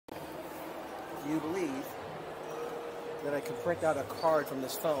Do you believe that I can print out a card from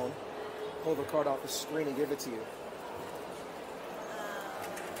this phone, pull the card off the screen, and give it to you?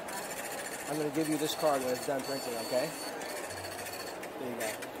 I'm going to give you this card when it's done printing, okay? There you go.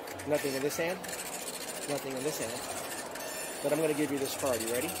 Nothing in this hand. Nothing in this hand. But I'm going to give you this card.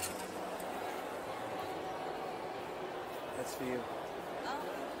 You ready? That's for you.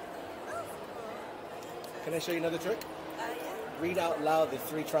 Can I show you another trick? Yeah. Read out loud the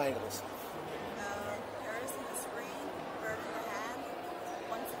 3 triangles. Paris in the spring, bird in the hand,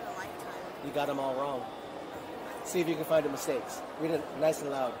 once in a lifetime. You got them all wrong. See if you can find the mistakes. Read it nice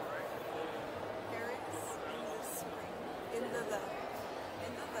and loud. Paris in the spring, into the.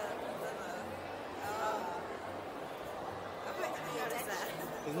 Okay, what is that?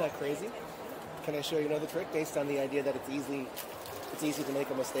 Isn't that crazy? Can I show you another trick based on the idea that it's easy to make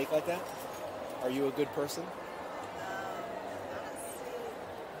a mistake like that? Are you a good person?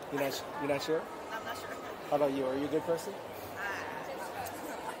 You're not sure? I'm not sure. How about you? Are you a good person?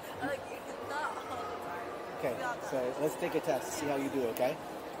 Not all the time. Okay, so let's take a test to see how you do, okay?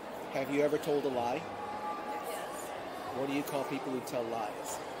 Have you ever told a lie? Yes. What do you call people who tell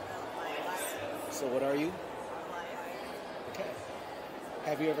lies? Liars. So what are you? Liars. Okay.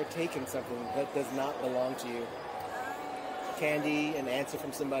 Have you ever taken something that does not belong to you? Candy, an answer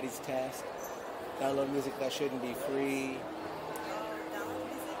from somebody's test, download music that shouldn't be free. Download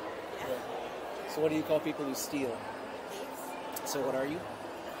music? Yeah. So what do you call people who steal? Thieves. So what are you? A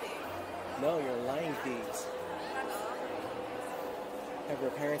thief. No, you're lying thieves. Have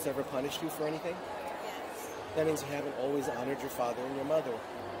your parents ever punished you for anything? Yes. That means you haven't always honored your father and your mother.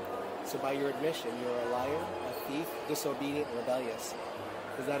 So by your admission, you're a liar, a thief, disobedient, and rebellious.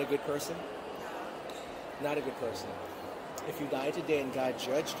 Is that a good person? Not a good person. If you died today and God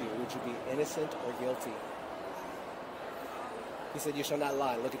judged you, would you be innocent or guilty? He said, you shall not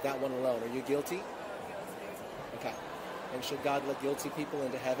lie. Look at that one alone. Are you guilty? Okay. And should God let guilty people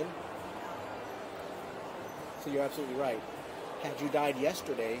into heaven? So you're absolutely right. Had you died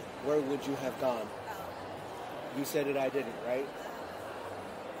yesterday, where would you have gone? You said it, I didn't, right?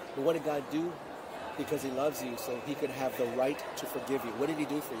 But what did God do? Because he loves you, so he could have the right to forgive you. What did he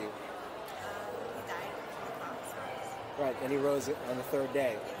do for you? He died on the cross for us. Right, and he rose on the 3rd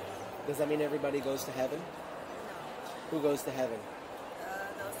day. Does that mean everybody goes to heaven? No. Who goes to heaven?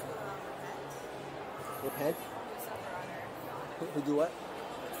 Those who repent. Repent? Who suffer on earth. Who do what?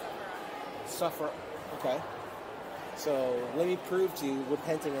 Who Suffer. Okay. So let me prove to you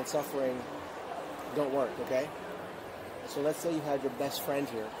repenting and suffering don't work, okay? So let's say you had your best friend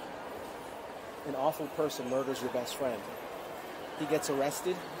here. An awful person murders your best friend. He gets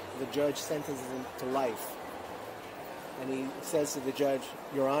arrested. The judge sentences him to life. And he says to the judge,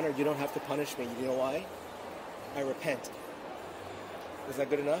 Your Honor, you don't have to punish me. You know why? I repent. Is that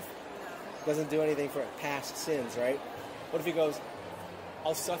good enough? Doesn't do anything for past sins, right? What if he goes,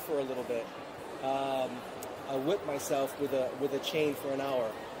 I'll suffer a little bit. I'll whip myself with a chain for an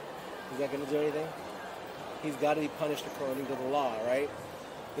hour. Is that going to do anything? He's got to be punished according to the law, right?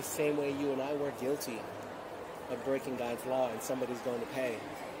 The same way you and I were guilty of breaking God's law, and somebody's going to pay.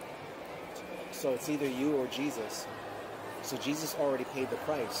 So it's either you or Jesus. So Jesus already paid the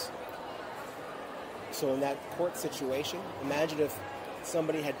price. So in that court situation, imagine if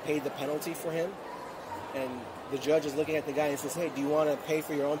somebody had paid the penalty for him, and the judge is looking at the guy and says, hey, do you want to pay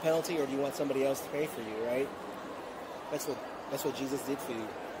for your own penalty, or do you want somebody else to pay for you, right? That's what Jesus did for you.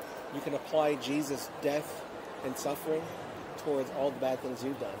 You can apply Jesus' death and suffering towards all the bad things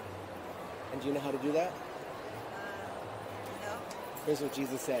you've done. And do you know how to do that? No. Here's what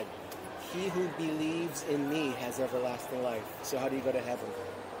Jesus said. He who believes in me has everlasting life. So how do you go to heaven?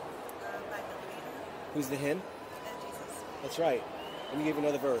 By believing Who's the him? in Jesus. That's right. Let me give you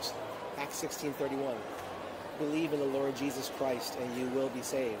another verse. Acts 16:31. Believe in the Lord Jesus Christ and you will be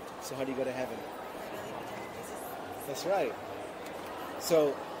saved. So how do you go to heaven? That's right.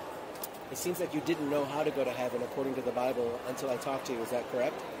 So it seems like you didn't know how to go to heaven according to the Bible until I talked to you. Is that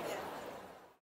correct? Yes.